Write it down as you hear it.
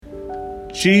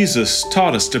Jesus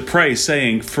taught us to pray,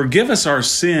 saying, "Forgive us our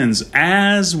sins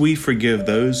as we forgive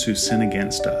those who sin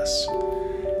against us."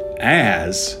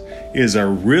 As is a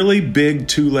really big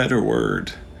two-letter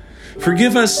word.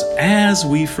 Forgive us as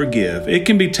we forgive. It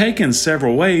can be taken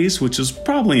several ways, which is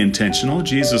probably intentional.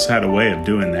 Jesus had a way of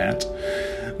doing that.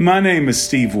 My name is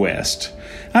Steve West.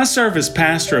 I serve as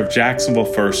pastor of Jacksonville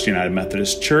First United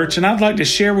Methodist Church, and I'd like to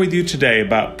share with you today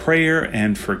about prayer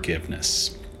and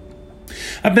forgiveness.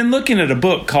 I've been looking at a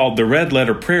book called The Red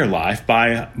Letter Prayer Life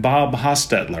by Bob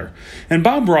Hostetler, and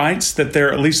Bob writes that there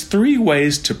are at least 3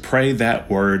 ways to pray that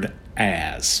word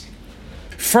as.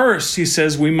 First, he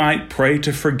says we might pray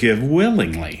to forgive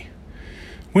willingly.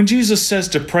 When Jesus says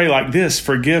to pray like this,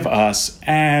 "Forgive us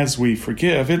as we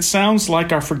forgive," it sounds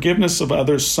like our forgiveness of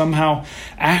others somehow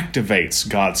activates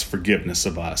God's forgiveness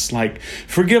of us, like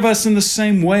forgive us in the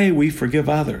same way we forgive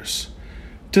others.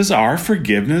 Does our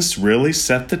forgiveness really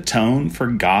set the tone for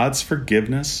God's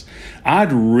forgiveness?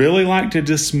 I'd really like to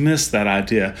dismiss that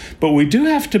idea, but we do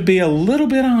have to be a little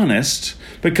bit honest,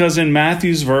 because in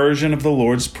Matthew's version of the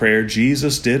Lord's Prayer,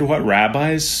 Jesus did what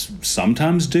rabbis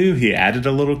sometimes do. He added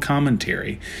a little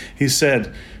commentary. He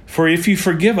said, "For if you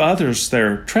forgive others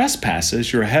their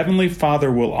trespasses, your heavenly Father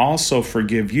will also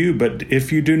forgive you. But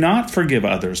if you do not forgive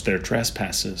others their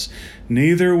trespasses,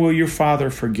 neither will your Father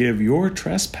forgive your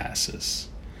trespasses."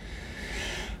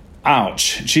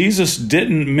 Ouch. Jesus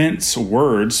didn't mince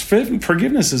words.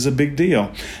 Forgiveness is a big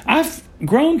deal. I've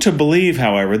grown to believe,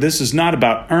 however, this is not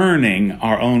about earning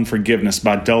our own forgiveness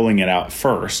by doling it out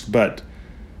first, but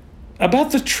about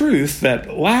the truth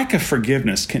that lack of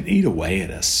forgiveness can eat away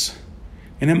at us,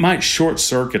 and it might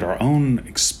short-circuit our own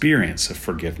experience of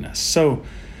forgiveness. So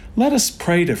let us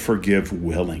pray to forgive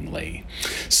willingly.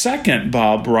 Second,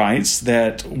 Bob writes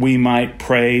that we might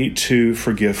pray to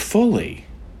forgive fully.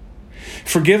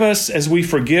 Forgive us as we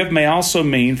forgive may also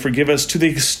mean forgive us to the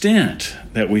extent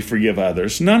that we forgive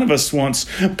others. None of us wants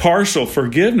partial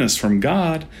forgiveness from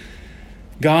God.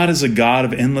 God is a God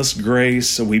of endless grace,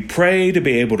 so we pray to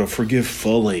be able to forgive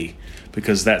fully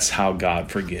because that's how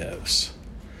God forgives.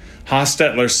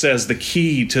 Hostetler says the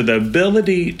key to the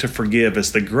ability to forgive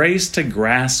is the grace to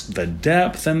grasp the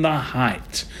depth and the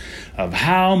height of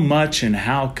how much and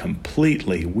how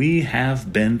completely we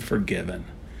have been forgiven.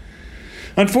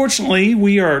 Unfortunately,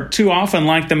 we are too often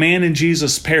like the man in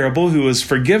Jesus' parable who was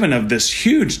forgiven of this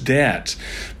huge debt,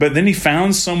 but then he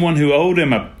found someone who owed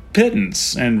him a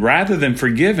pittance, and rather than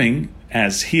forgiving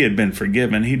as he had been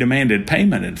forgiven, he demanded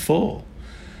payment in full.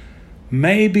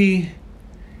 Maybe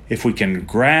if we can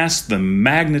grasp the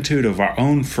magnitude of our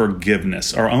own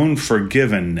forgiveness, our own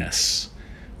forgivenness,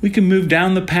 we can move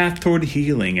down the path toward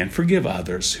healing and forgive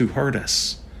others who hurt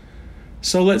us.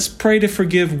 So let's pray to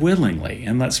forgive willingly,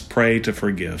 and let's pray to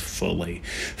forgive fully.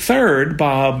 Third,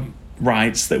 Bob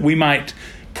writes that we might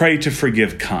pray to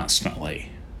forgive constantly.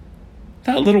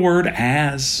 That little word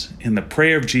 "as" in the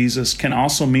prayer of Jesus can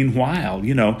also mean while.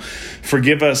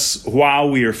 Forgive us while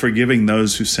we are forgiving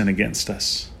those who sin against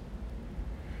us.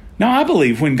 Now, I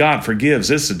believe when God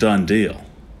forgives, it's a done deal.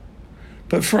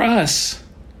 But for us,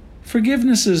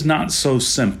 forgiveness is not so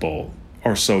simple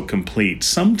or so complete.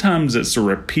 Sometimes it's a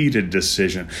repeated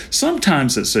decision.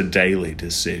 Sometimes it's a daily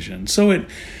decision. So it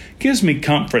gives me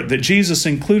comfort that Jesus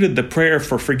included the prayer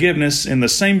for forgiveness in the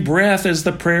same breath as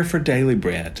the prayer for daily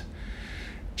bread.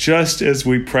 Just as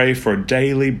we pray for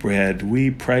daily bread, we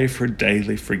pray for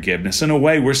daily forgiveness. In a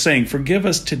way, we're saying, forgive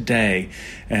us today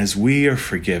as we are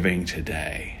forgiving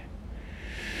today.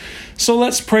 So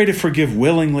let's pray to forgive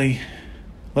willingly.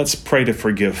 Let's pray to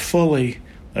forgive fully.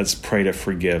 Let's pray to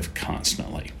forgive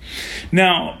constantly.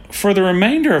 Now, for the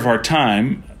remainder of our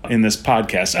time in this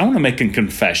podcast, I want to make a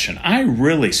confession. I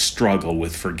really struggle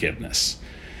with forgiveness.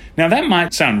 Now, that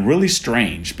might sound really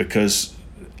strange because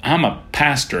I'm a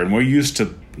pastor and we're used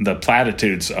to the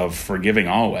platitudes of forgiving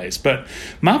always, but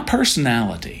my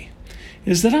personality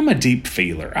is that I'm a deep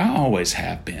feeler. I always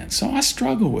have been. So I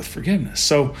struggle with forgiveness.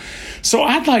 So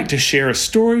I'd like to share a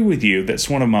story with you that's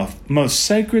one of my most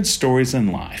sacred stories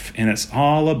in life, and it's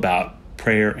all about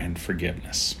prayer and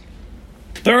forgiveness.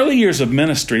 The early years of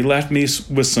ministry left me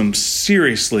with some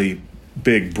seriously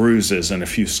big bruises and a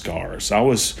few scars. I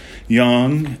was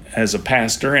young as a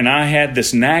pastor, and I had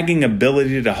this nagging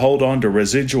ability to hold on to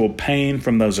residual pain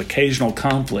from those occasional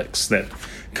conflicts that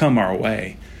come our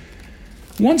way.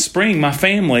 One spring, my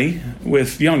family,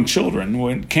 with young children,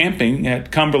 went camping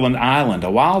at Cumberland Island, a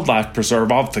wildlife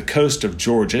preserve off the coast of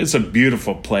Georgia. It's a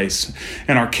beautiful place,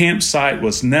 and our campsite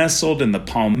was nestled in the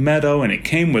palmetto, and it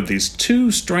came with these 2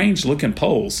 strange-looking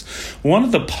poles. One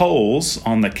of the poles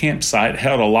on the campsite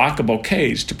held a lockable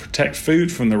cage to protect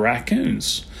food from the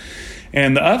raccoons.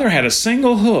 and the other had a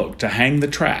single hook to hang the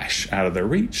trash out of their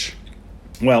reach.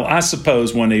 Well, I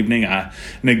suppose one evening I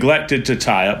neglected to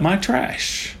tie up my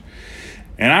trash.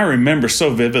 And I remember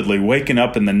so vividly waking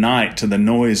up in the night to the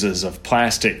noises of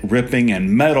plastic ripping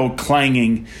and metal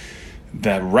clanging.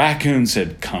 The raccoons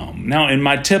had come. Now, in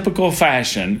my typical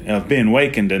fashion of being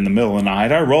wakened in the middle of the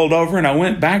night, I rolled over and I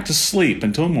went back to sleep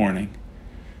until morning.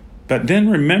 But then,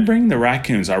 remembering the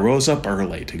raccoons, I rose up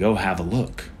early to go have a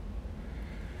look.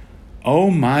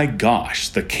 Oh my gosh,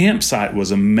 the campsite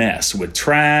was a mess with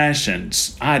trash and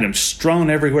items strewn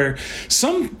everywhere.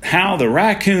 Somehow the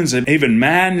raccoons had even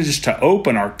managed to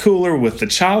open our cooler with the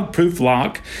child-proof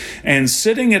lock, and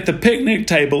sitting at the picnic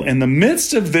table in the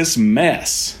midst of this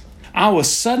mess, I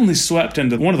was suddenly swept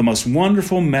into one of the most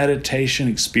wonderful meditation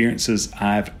experiences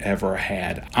I've ever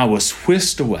had. I was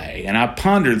whisked away, and I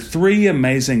pondered three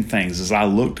amazing things as I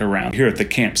looked around here at the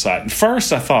campsite. And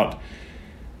first I thought,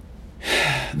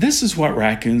 this is what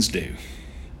raccoons do.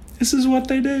 This is what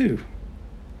they do.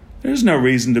 There's no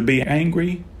reason to be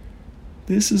angry.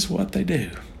 This is what they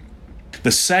do.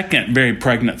 The second very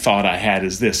pregnant thought I had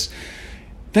is this: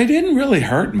 they didn't really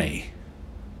hurt me.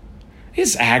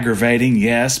 It's aggravating,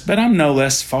 yes, but I'm no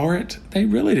less for it. They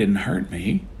really didn't hurt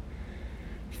me.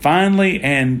 Finally,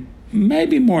 and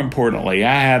maybe more importantly,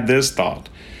 I had this thought: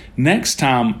 next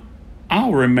time,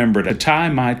 I'll remember to tie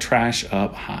my trash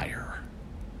up higher.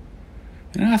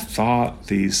 And I thought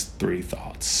these three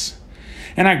thoughts.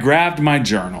 And I grabbed my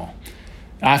journal.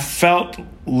 I felt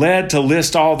led to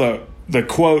list all the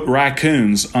quote,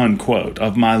 raccoons, unquote,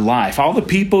 of my life. All the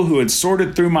people who had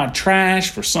sorted through my trash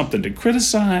for something to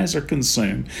criticize or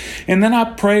consume. And then I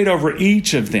prayed over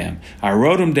each of them. I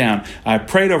wrote them down. I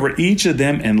prayed over each of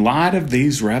them in light of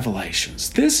these revelations.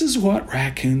 This is what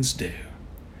raccoons do.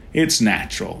 It's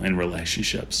natural in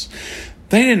relationships.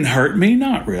 They didn't hurt me,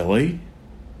 not really.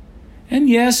 And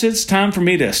yes, it's time for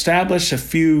me to establish a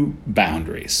few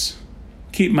boundaries.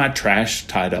 Keep my trash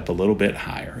tied up a little bit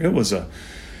higher. It was a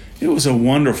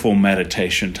wonderful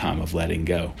meditation time of letting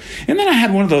go. And then I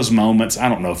had one of those moments. I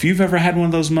don't know if you've ever had one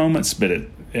of those moments, but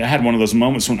I had one of those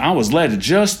moments when I was led to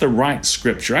just the right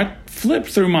scripture. I flipped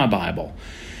through my Bible,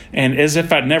 and as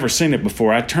if I'd never seen it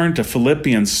before, I turned to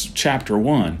Philippians chapter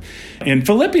 1. In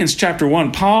Philippians chapter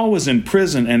 1, Paul was in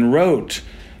prison and wrote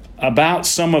about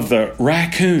some of the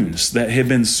raccoons that had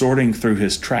been sorting through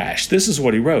his trash. This is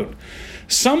what he wrote: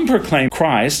 some proclaim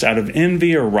Christ out of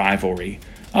envy or rivalry.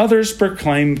 Others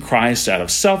proclaim Christ out of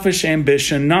selfish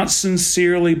ambition, not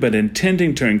sincerely, but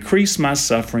intending to increase my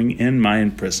suffering in my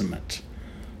imprisonment.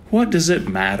 What does it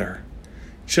matter?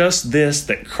 Just this,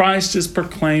 that Christ is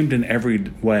proclaimed in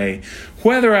every way,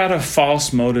 whether out of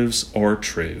false motives or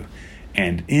true,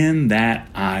 and in that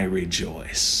I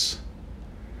rejoice.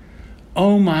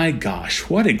 Oh my gosh,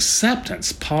 what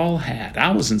acceptance Paul had.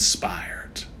 I was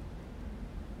inspired.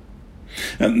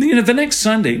 The next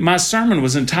Sunday, my sermon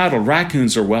was entitled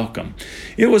Raccoons Are Welcome.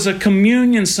 It was a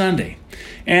communion Sunday,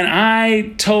 and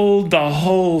I told the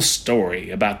whole story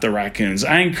about the raccoons.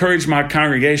 I encouraged my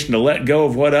congregation to let go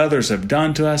of what others have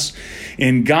done to us.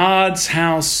 In God's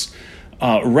house,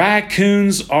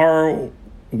 raccoons are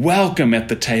welcome at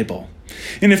the table.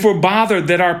 And if we're bothered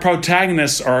that our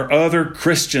protagonists are other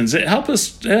Christians, it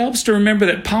helps to remember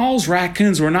that Paul's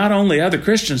raccoons were not only other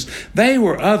Christians, they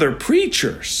were other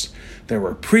preachers. They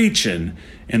were preaching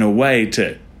in a way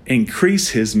to increase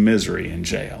his misery in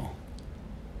jail.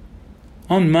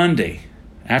 On Monday,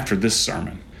 after this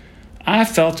sermon, I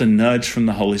felt a nudge from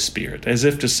the Holy Spirit, as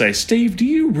if to say, Steve, do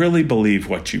you really believe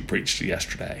what you preached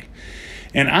yesterday?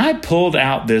 And I pulled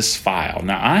out this file.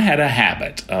 Now, I had a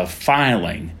habit of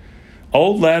filing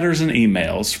old letters and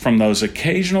emails from those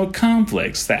occasional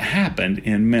conflicts that happened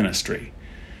in ministry.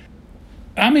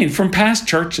 I mean, from past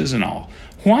churches and all.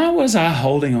 Why was I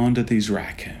holding on to these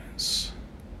raccoons?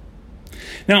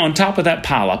 Now, on top of that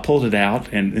pile, I pulled it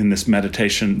out in this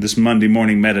meditation, this Monday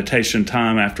morning meditation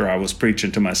time after I was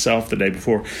preaching to myself the day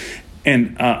before.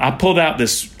 And I pulled out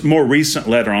this more recent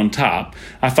letter on top.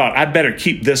 I thought I'd better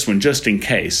keep this one just in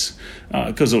case,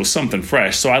 because it was something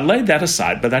fresh. So I laid that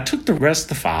aside, but I took the rest of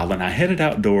the file and I headed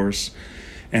outdoors.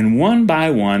 And one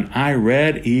by one, I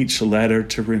read each letter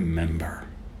to remember.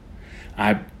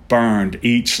 I burned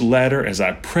each letter as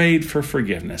I prayed for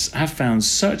forgiveness. I found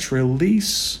such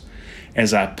release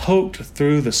as I poked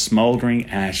through the smoldering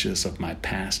ashes of my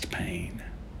past pain.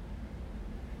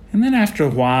 And then after a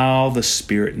while, the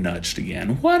Spirit nudged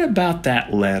again. What about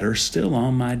that letter still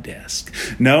on my desk?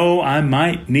 No, I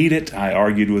might need it, I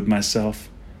argued with myself.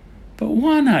 But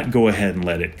why not go ahead and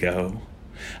let it go?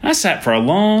 I sat for a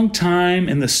long time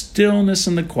in the stillness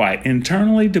and the quiet,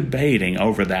 internally debating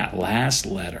over that last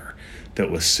letter that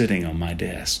was sitting on my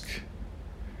desk.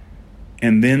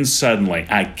 And then suddenly,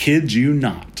 I kid you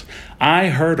not, I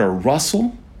heard a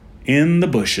rustle in the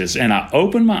bushes, and I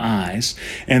opened my eyes,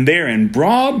 and there in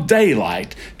broad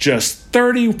daylight, just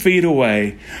 30 feet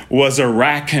away, was a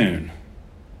raccoon.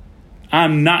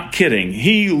 I'm not kidding.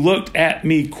 He looked at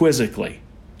me quizzically.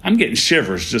 I'm getting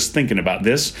shivers just thinking about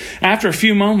this. After a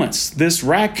few moments, this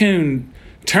raccoon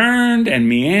turned and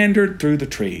meandered through the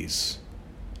trees.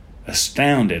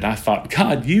 Astounded, I thought,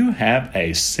 God, you have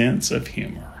a sense of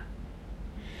humor.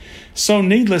 So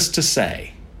needless to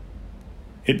say,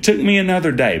 it took me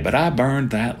another day, but I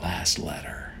burned that last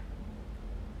letter.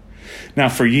 Now,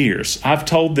 for years, I've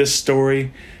told this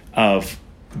story of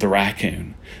the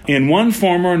raccoon in one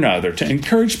form or another to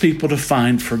encourage people to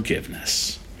find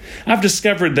forgiveness. I've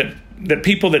discovered that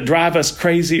people that drive us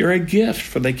crazy are a gift,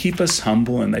 for they keep us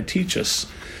humble and they teach us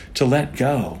to let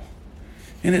go.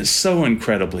 And it's so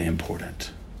incredibly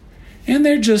important. And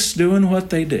they're just doing what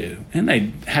they do, and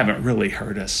they haven't really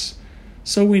hurt us.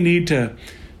 So we need to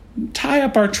tie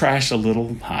up our trash a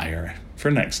little higher for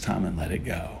next time and let it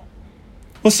go.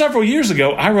 Well, several years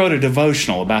ago, I wrote a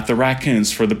devotional about the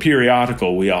raccoons for the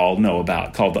periodical we all know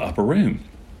about called The Upper Room.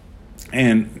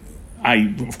 And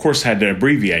I, of course, had to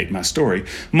abbreviate my story.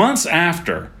 Months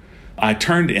after I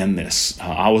turned in this,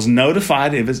 I was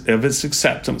notified of its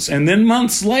acceptance. And then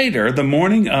months later, the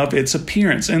morning of its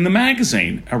appearance in the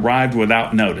magazine arrived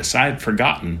without notice. I had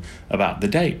forgotten about the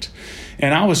date.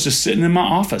 And I was just sitting in my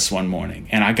office one morning,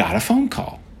 and I got a phone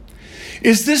call.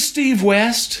 "Is this Steve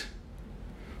West?"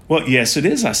 "Well, yes, it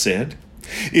is," I said.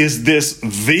 "Is this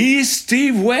the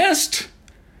Steve West?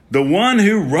 The one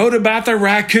who wrote about the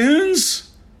raccoons?"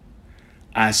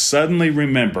 I suddenly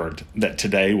remembered that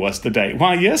today was the day.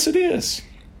 "Why, yes, it is."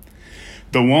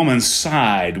 The woman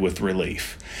sighed with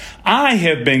relief. "I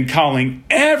have been calling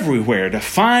everywhere to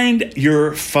find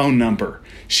your phone number."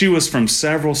 She was from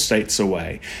several states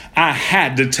away. "I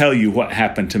had to tell you what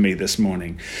happened to me this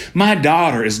morning. My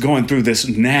daughter is going through this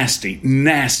nasty,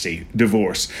 nasty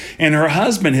divorce, and her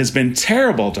husband has been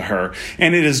terrible to her,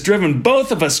 and it has driven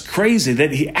both of us crazy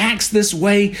that he acts this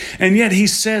way, and yet he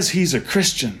says he's a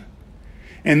Christian.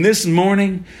 And this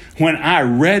morning, when I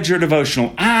read your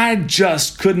devotional, I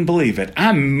just couldn't believe it. I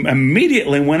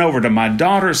immediately went over to my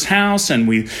daughter's house and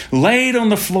we laid on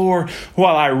the floor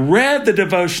while I read the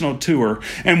devotional to her.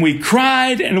 And we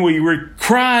cried and we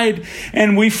cried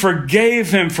and we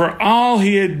forgave him for all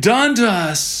he had done to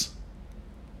us."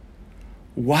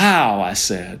 "Wow," I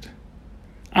said.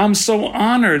 "I'm so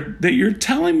honored that you're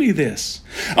telling me this."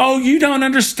 "Oh, you don't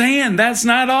understand. That's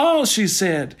not all," she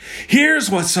said. "Here's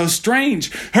what's so strange.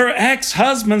 Her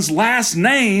ex-husband's last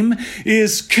name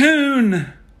is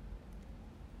Coon."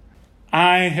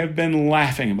 I have been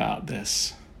laughing about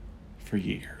this for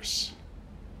years.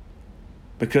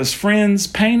 Because, friends,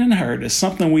 pain and hurt is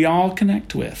something we all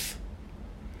connect with.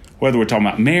 Whether we're talking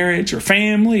about marriage or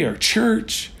family or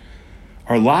church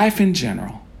or life in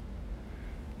general.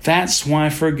 That's why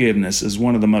forgiveness is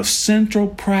one of the most central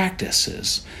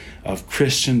practices of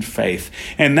Christian faith.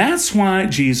 And that's why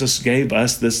Jesus gave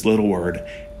us this little word,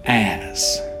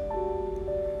 as.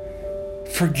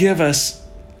 Forgive us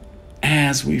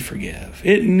as we forgive.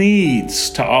 It needs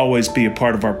to always be a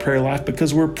part of our prayer life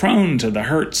because we're prone to the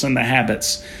hurts and the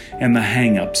habits and the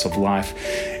hang-ups of life.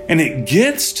 And it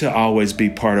gets to always be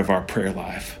part of our prayer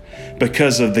life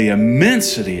because of the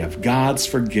immensity of God's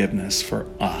forgiveness for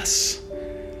us.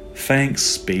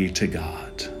 Thanks be to God.